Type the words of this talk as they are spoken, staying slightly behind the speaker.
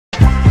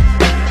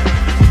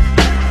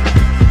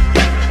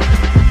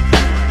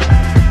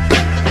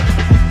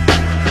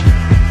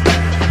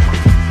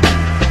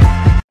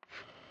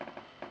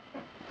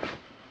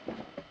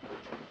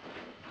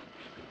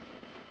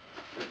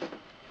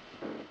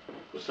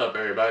up,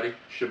 everybody?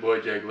 It's your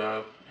boy Jay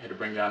Glove. Here to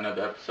bring y'all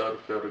another episode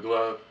of Feel the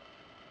Glove.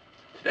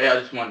 Today I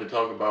just wanted to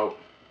talk about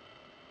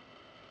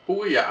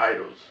who are your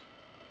idols?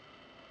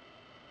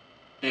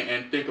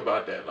 And think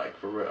about that, like,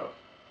 for real.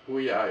 Who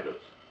are your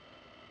idols?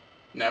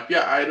 Now, if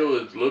your idol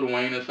is Lil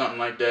Wayne or something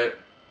like that,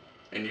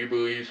 and you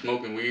believe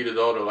smoking weed is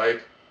all to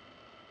life,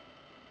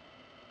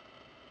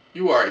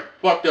 you are a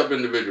fucked up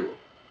individual.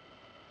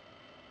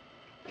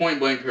 Point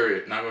blank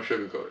period. Not gonna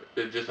sugarcoat it.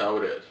 It's just how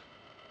it is.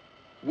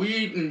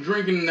 Weed and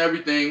drinking and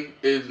everything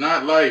is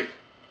not life.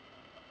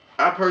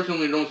 I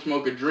personally don't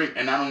smoke or drink,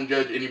 and I don't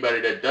judge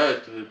anybody that does,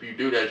 because if you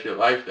do, that's your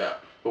lifestyle.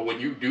 But when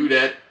you do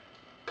that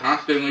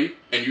constantly,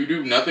 and you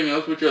do nothing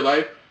else with your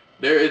life,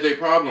 there is a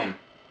problem.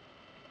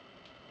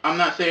 I'm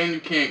not saying you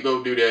can't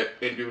go do that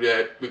and do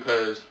that,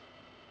 because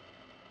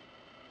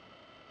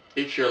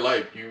it's your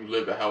life. You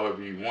live it however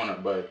you want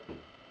it, but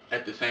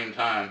at the same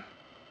time,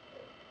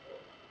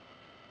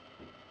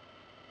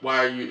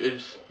 why are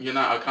you're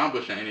not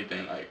accomplishing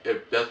anything. Like,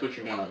 if that's what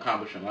you want to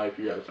accomplish in life,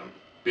 you have some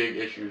big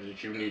issues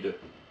that you need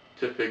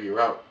to figure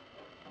out.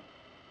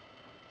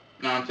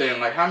 You know what I'm saying?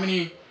 Like, how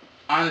many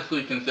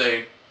honestly can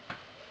say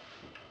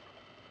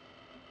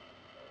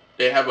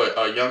they have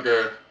a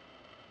younger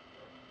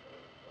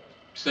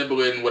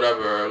sibling,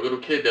 whatever, or a little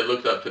kid that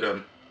looks up to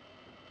them?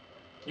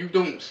 You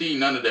don't see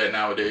none of that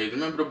nowadays.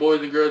 Remember the Boys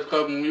and Girls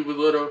Club when we was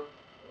little?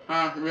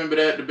 Huh? Remember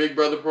that? The Big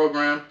Brother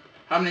program?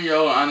 How many of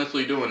y'all are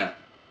honestly doing that?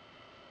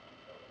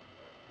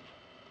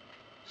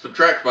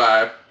 Subtract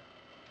 5.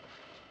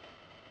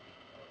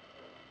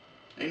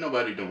 Ain't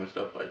nobody doing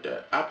stuff like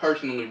that. I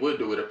personally would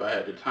do it if I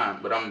had the time,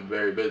 but I'm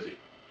very busy.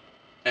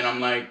 And I'm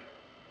like,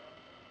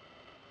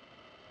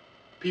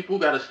 people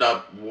gotta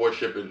stop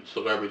worshiping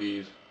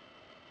celebrities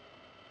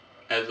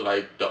as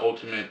like the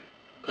ultimate,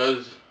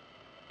 cause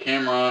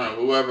Cameron or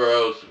whoever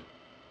else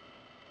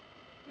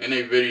in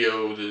their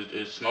videos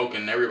is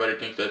smoking, everybody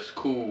thinks that's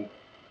cool.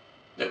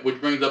 Which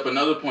brings up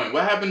another point.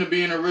 What happened to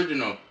being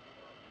original?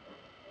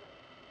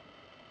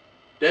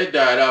 That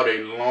died out a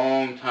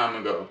long time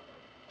ago.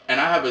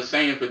 And I have a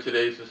saying for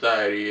today's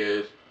society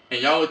is,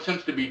 in y'all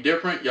attempts to be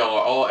different, y'all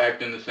are all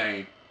acting the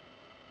same.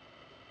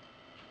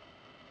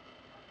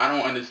 I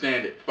don't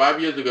understand it.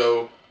 5 years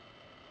ago,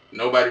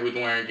 nobody was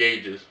wearing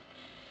gauges.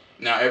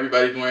 Now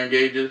everybody's wearing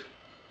gauges.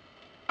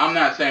 I'm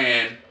not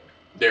saying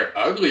they're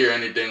ugly or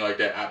anything like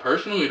that. I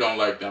personally don't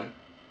like them.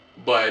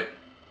 But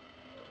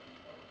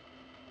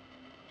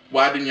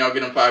why didn't y'all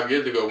get them 5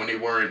 years ago when they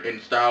weren't in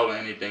style or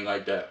anything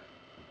like that?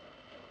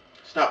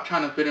 Stop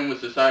trying to fit in with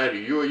society.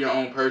 You are your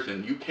own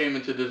person. You came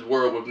into this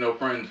world with no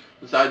friends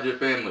besides your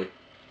family.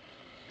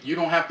 You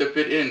don't have to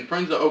fit in.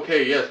 Friends are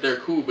okay, yes, they're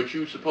cool, but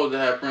you're supposed to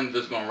have friends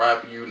that's going to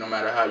ride for you no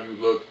matter how you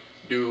look,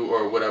 do,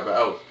 or whatever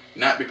else.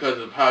 Not because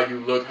of how you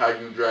look, how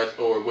you dress,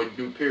 or what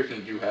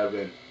piercings you have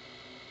in.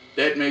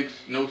 That makes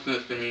no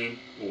sense to me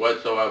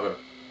whatsoever.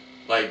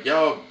 Like,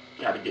 y'all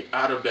got to get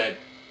out of that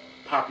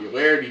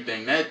popularity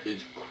thing. That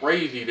is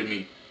crazy to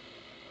me.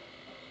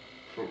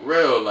 For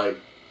real, like,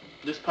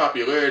 this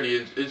popularity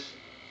is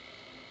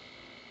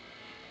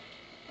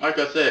like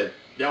I said,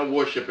 y'all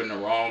worshiping the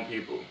wrong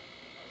people.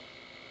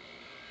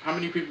 How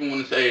many people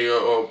want to say,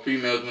 or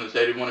females want to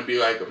say they want to be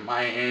like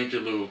Maya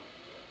Angelou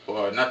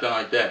or nothing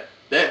like that?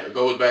 That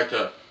goes back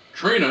to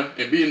Trina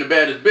and being the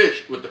baddest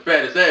bitch with the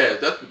fattest ass.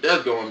 That's what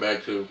that's going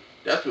back to.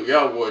 That's what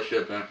y'all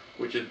worshiping,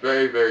 which is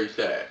very, very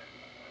sad.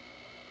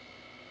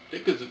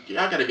 Because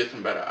y'all gotta get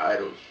some better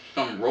idols,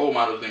 some role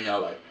models in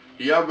y'all life.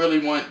 Do y'all really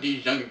want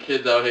these younger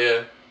kids out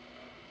here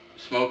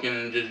smoking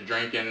and just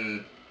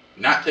drinking,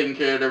 not taking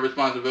care of their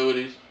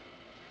responsibilities?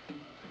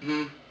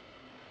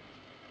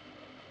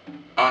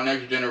 Our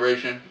next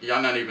generation,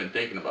 y'all not even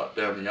thinking about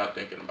them, y'all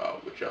thinking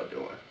about what y'all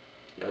doing.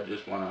 Y'all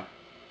just wanna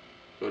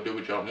go do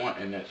what y'all want,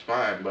 and that's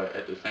fine, but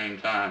at the same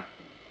time,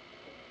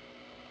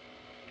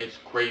 it's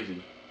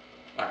crazy.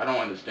 I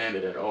don't understand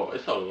it at all.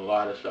 It's a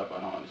lot of stuff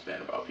I don't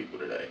understand about people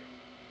today,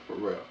 for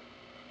real.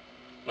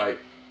 Like,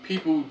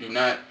 people do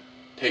not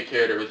take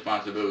care of their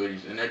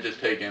responsibilities, and they're just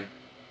taking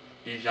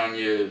these young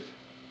years.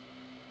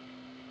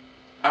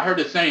 I heard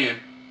a saying,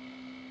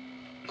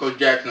 Coach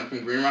Jackson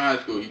from Green High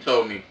School, he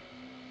told me,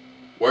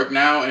 work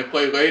now and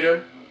play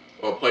later,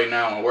 or play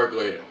now and work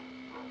later.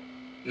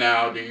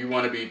 Now, do you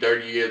want to be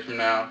 30 years from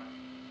now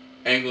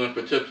angling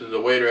for tips as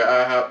a waiter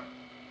at IHOP?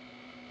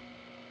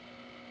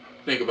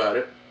 Think about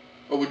it.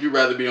 Or would you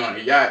rather be on a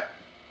yacht,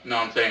 you know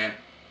what I'm saying,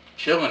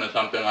 chilling or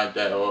something like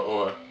that,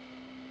 or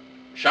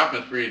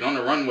shopping sprees on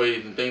the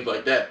runways and things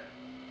like that?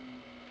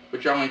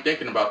 But y'all ain't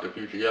thinking about the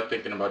future. Y'all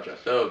thinking about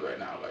yourselves right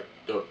now, like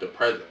the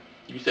present.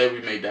 You say we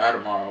may die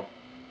tomorrow,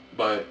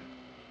 but,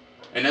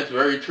 and that's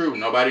very true.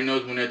 Nobody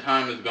knows when their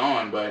time is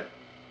gone, but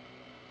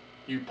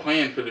you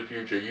plan for the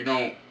future.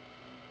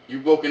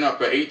 You've woken up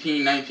for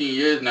 18, 19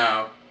 years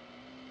now,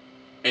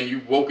 and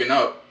you've woken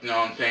up, you know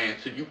what I'm saying?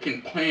 So you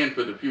can plan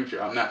for the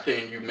future. I'm not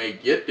saying you may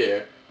get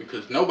there,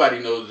 because nobody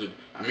knows it.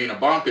 I mean, a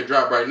bomb could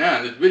drop right now,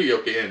 and this video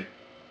could end.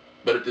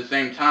 But at the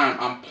same time,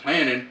 I'm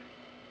planning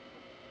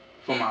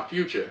for my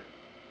future.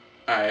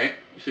 Alright?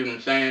 You see what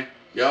I'm saying?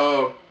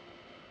 Y'all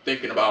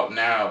thinking about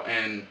now,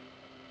 and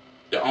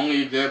The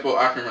only example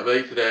I can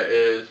relate to that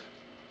is,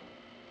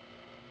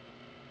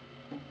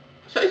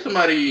 say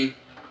somebody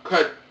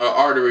cut an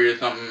artery or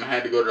something and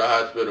had to go to the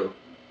hospital,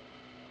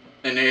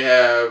 and they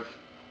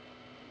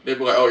be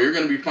like, oh, you're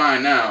going to be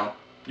fine now.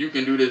 You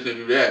can do this and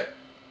do that.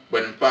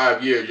 But in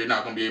 5 years, you're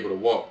not going to be able to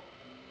walk.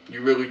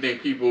 You really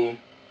think people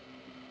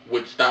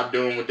would stop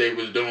doing what they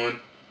was doing?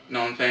 You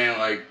know what I'm saying?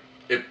 Like,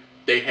 if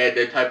they had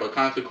that type of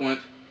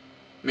consequence,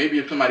 maybe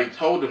if somebody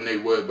told them they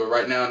would, but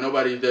right now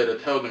nobody's there to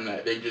tell them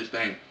that. They just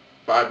think,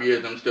 5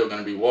 years I'm still going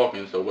to be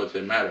walking, so what's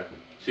it matter?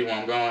 See where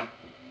I'm going?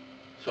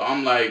 So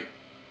I'm like,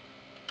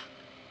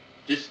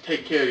 just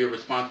take care of your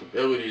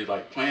responsibilities,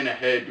 like plan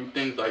ahead, do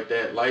things like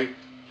that. Life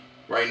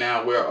right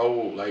now, we're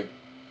old. Like,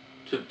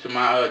 to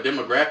my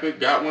demographic,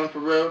 got one for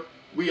real.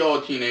 We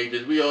all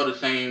teenagers, we all the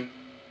same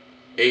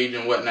age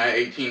and whatnot,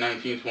 18,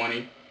 19,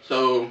 20.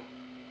 So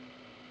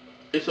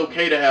it's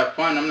okay to have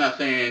fun. I'm not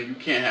saying you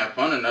can't have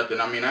fun or nothing.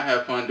 I mean, I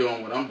have fun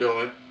doing what I'm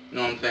doing. You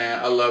know what I'm saying?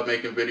 I love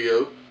making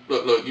videos.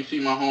 Look, you see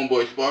my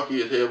homeboy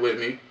Sparky is here with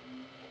me. You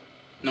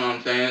know what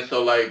I'm saying?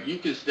 So, like, you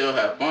can still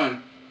have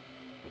fun.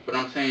 But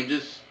I'm saying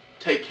just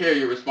take care of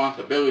your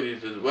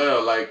responsibilities as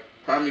well. Like,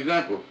 prime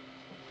example.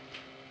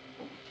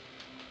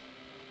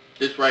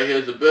 This right here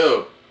is a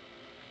bill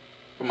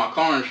for my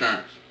car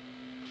insurance.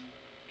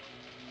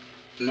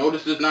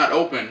 Notice it's not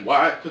open.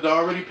 Why? Because I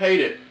already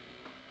paid it.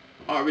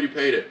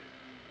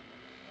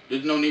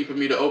 There's no need for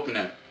me to open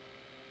that.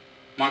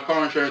 My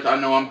car insurance, I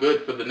know I'm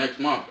good for the next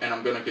month, and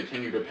I'm going to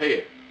continue to pay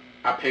it.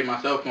 I pay my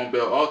cell phone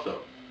bill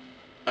also.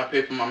 I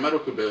pay for my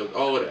medical bills,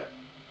 all of that.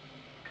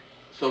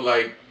 So,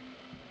 like,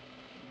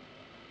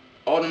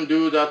 all them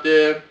dudes out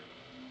there,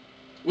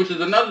 which is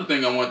another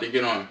thing I want to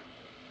get on.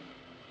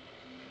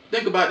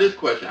 Think about this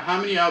question. How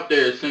many out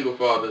there is single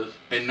fathers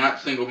and not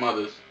single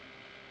mothers?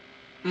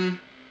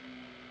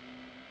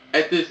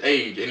 At this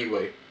age,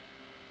 anyway.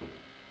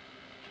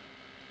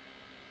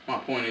 My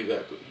point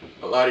exactly.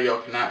 A lot of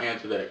y'all cannot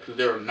answer that because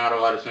there are not a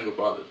lot of single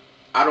fathers.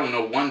 I don't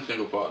know one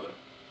single father.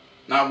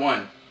 Not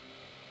one.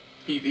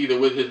 He's either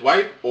with his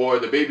wife or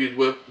the baby's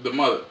with the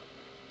mother,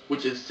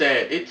 which is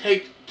sad. It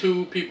takes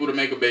 2 people to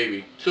make a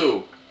baby.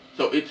 2.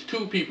 So it's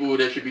 2 people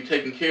that should be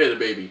taking care of the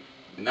baby,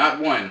 not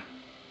 1.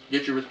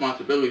 Get your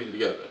responsibilities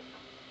together.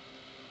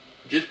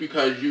 Just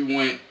because you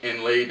went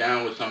and laid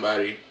down with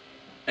somebody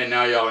and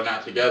now y'all are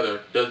not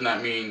together does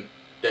not mean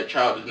that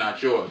child is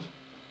not yours.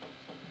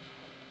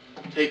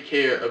 Take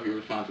care of your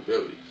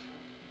responsibilities.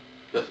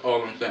 That's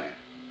all I'm saying.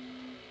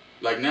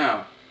 Like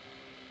now,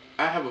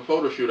 I have a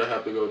photo shoot I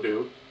have to go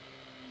do,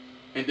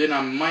 and then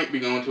I might be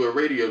going to a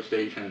radio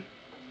station.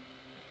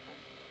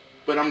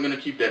 But I'm going to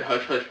keep that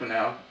hush-hush for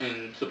now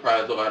and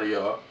surprise a lot of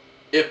y'all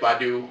if I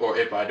do or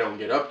if I don't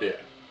get up there.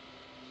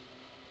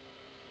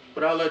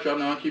 But I'll let y'all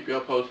know. I'll keep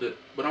y'all posted.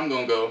 But I'm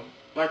going to go.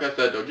 Like I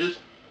said, though, just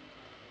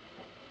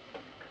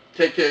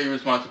take care of your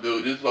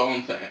responsibilities. That's all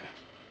I'm saying.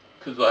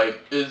 Because, like,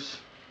 it's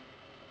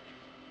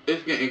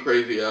getting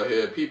crazy out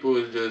here. People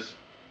is just...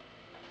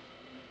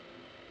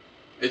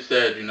 It's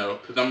sad, you know,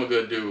 because I'm a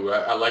good dude.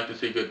 I like to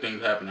see good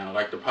things happen. I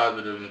like the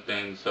positive and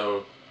things.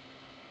 So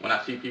when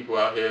I see people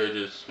out here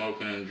just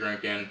smoking and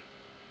drinking,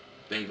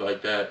 things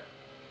like that,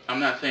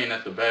 I'm not saying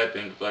that's a bad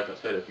thing. Because like I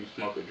said, if you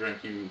smoke or drink,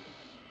 you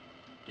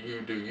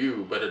do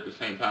you. But at the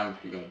same time,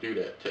 if you're going to do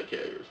that, take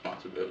care of your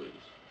responsibilities.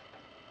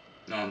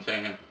 You know what I'm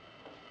saying?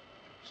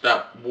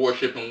 Stop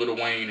worshiping Lil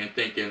Wayne and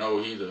thinking,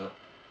 oh, he's a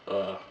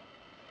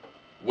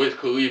Wiz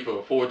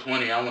Khalifa,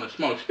 420, I want to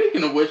smoke.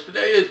 Speaking of which,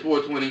 today is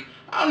 420.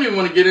 I don't even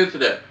want to get into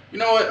that. You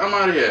know what? I'm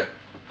out of here.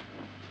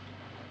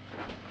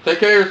 Take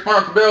care of your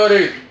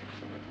responsibilities.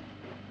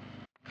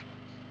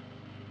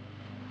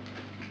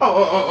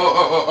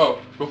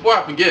 Oh. Before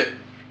I forget,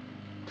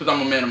 because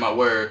I'm a man of my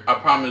word, I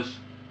promised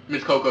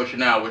Miss Coco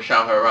Chanel would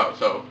shout her out.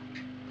 So,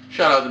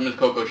 shout out to Miss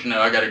Coco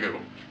Chanel. I gotta go.